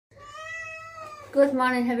Good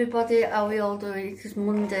morning everybody, how are we all doing? It is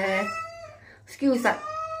Monday. Excuse that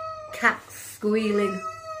cat squealing.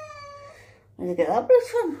 Where did I get that bit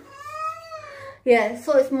from? Yeah,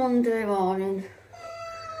 so it's Monday morning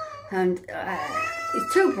and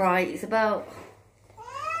it's too bright. It's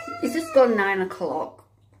just gone 9 o'clock.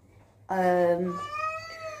 I'm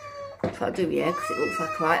trying to do my hair because it looks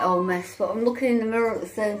like a right old mess, but I'm looking in the mirror at the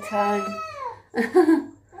same time.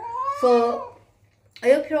 So I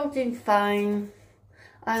hope you're all doing fine.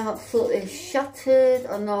 I'm absolutely shattered.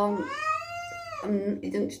 I know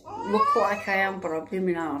it doesn't look like I am, but I'm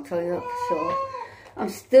blooming out, I'll tell you that for sure. I'm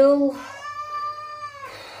still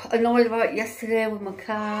annoyed about yesterday with my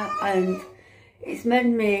car, and it's made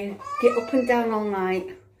me get up and down all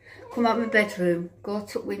night, come out of my bedroom, go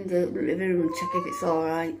to the window, the living room and check if it's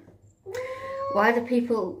alright. Why do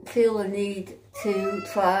people feel the need to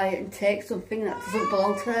try and take something that doesn't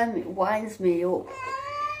belong to them? It winds me up.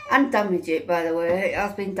 And damage it, by the way. It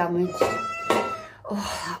has been damaged.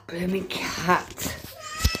 Oh, that blooming cat.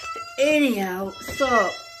 Anyhow, so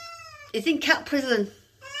it's in cat prison.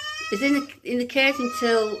 It's in the cage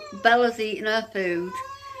until Bella's eating her food,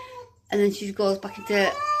 and then she goes back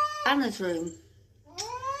into Anna's room.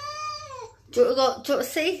 Do you want to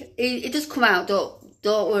see? He does come out.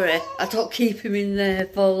 Don't worry. I don't keep him in there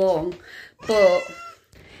for long. But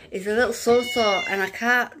he's a little so-so, and I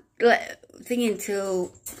can't let thing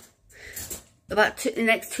until about the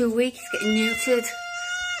next 2 weeks, getting neutered.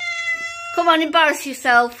 Come on, embarrass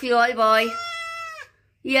yourself, you naughty boy.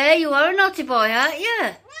 Yeah, you are a naughty boy, aren't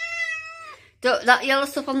you? That yellow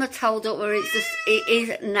stuff on the towel, don't worry, it is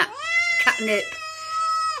catnip.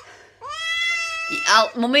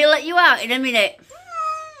 Mummy will let you out in a minute.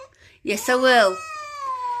 Yes, I will.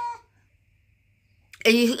 Are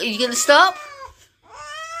you going to stop?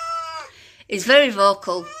 He's very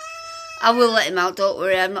vocal. I will let him out, don't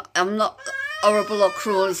worry. I'm not horrible or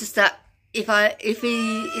cruel. It's just that if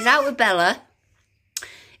he is out with Bella,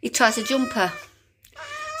 he tries to jump her.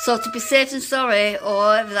 So to be safe and sorry, or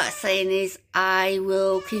whatever that saying is, I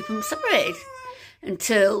will keep them separated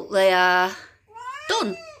until they are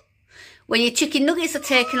done. When your chicken nuggets are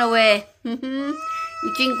taken away, you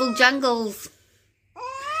jingle jangles.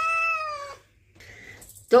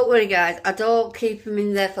 Don't worry guys, I don't keep him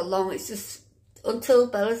in there for long. It's just until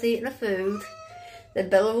Bella's eating her food. Then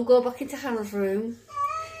Bella will go back into Hannah's room.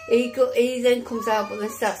 He then comes out, but then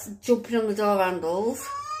starts jumping on the door handles.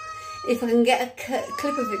 If I can get a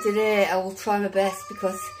clip of it today, I will try my best,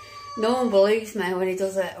 because no one believes me when he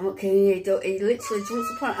does it. I'm not kidding you. He literally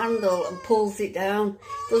jumps up on a handle and pulls it down.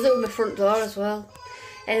 Does it with my front door as well.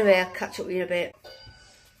 Anyway, I'll catch up with you in a bit.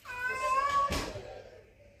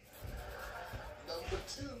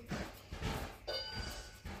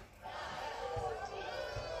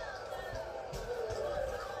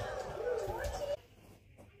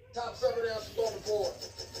 Top 7 answers on the board.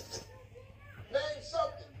 Name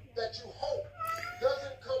something that you hope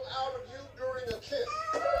doesn't come out of you during a kiss.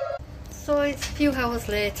 So it's a few hours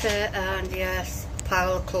later, and yes,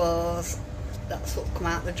 pile of clothes. That's what come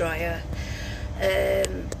out of the dryer.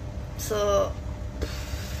 So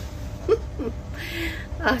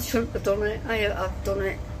I shouldn't have done it. I've done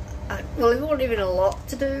it. Well, it wasn't even a lot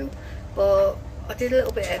to do, but I did a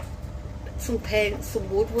little bit of some paint, some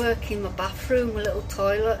woodwork in my bathroom, a little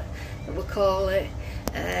toilet that we call it,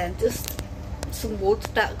 just some wood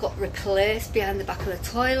that got replaced behind the back of the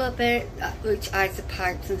toilet bit, which hides the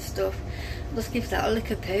pipes and stuff. Just give that a lick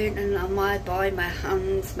of paint, and on my body, my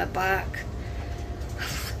hands, my back,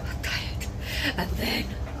 I'm tired. And then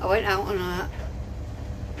I went out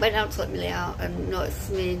to let Millie out, and noticed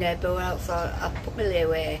me neighbour were out, so I put Millie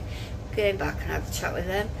away, came back and had a chat with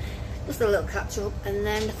them. Just a little catch up, and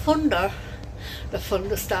then the thunder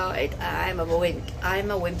started. I'm a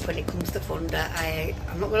wimp when it comes to thunder.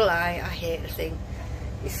 I'm not gonna lie, I hate the thing.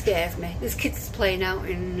 It scares me. There's kids playing out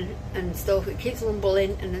and stuff. It keeps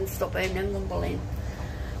rumbling and then stopping and rumbling.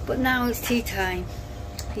 But now it's tea time.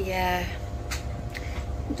 Yeah.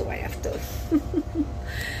 What do I have to?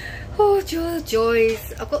 Oh,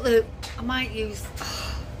 joys. I might use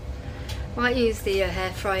the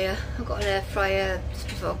hair fryer. I got an air fryer just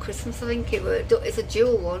before Christmas, I think it was. It's a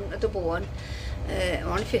dual one, a double one.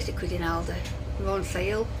 Only 50 quid in Aldi. We're on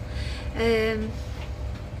sale. And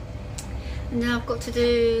now I've got to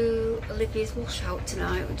do Olivia's wash out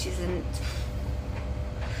tonight, which isn't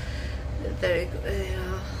very good.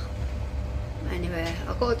 Anyway,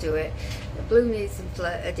 I've got to do it. The blue needs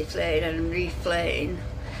deflating and reflating.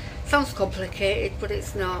 Sounds complicated, but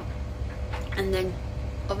it's not. And then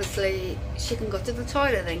obviously she can go to the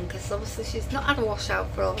toilet then, because obviously she's not had a wash out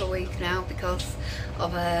for over a week now because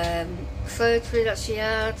of surgery that she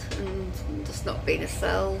had and just not being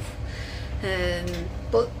herself.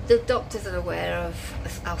 But the doctors are aware of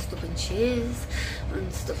how stubborn she is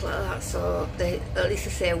and stuff like that, so they at least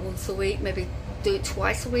they say once a week, maybe do it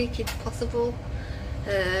twice a week if possible.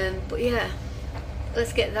 But yeah,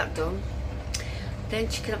 let's get that done. Then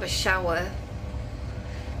she can have a shower,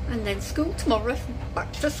 and then school tomorrow.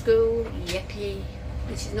 Back to school, yippee!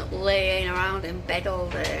 And she's not laying around in bed all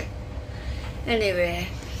day. Anyway,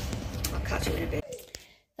 I'll catch you in a bit.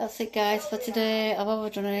 That's it, guys, for today. I've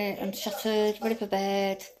overdone it. I'm shattered, ready for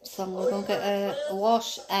bed. So I'm going to get a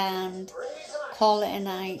wash and call it a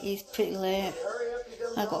night. It's pretty late.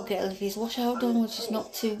 I've got to get Olivia's wash out done, which is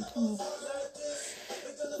not too...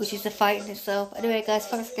 which is a fight in itself. Anyway, guys,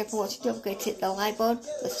 thanks again for watching. Don't forget to hit the like button,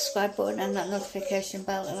 the subscribe button and that notification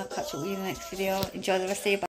bell, and I'll catch up with you in the next video. Enjoy the rest of your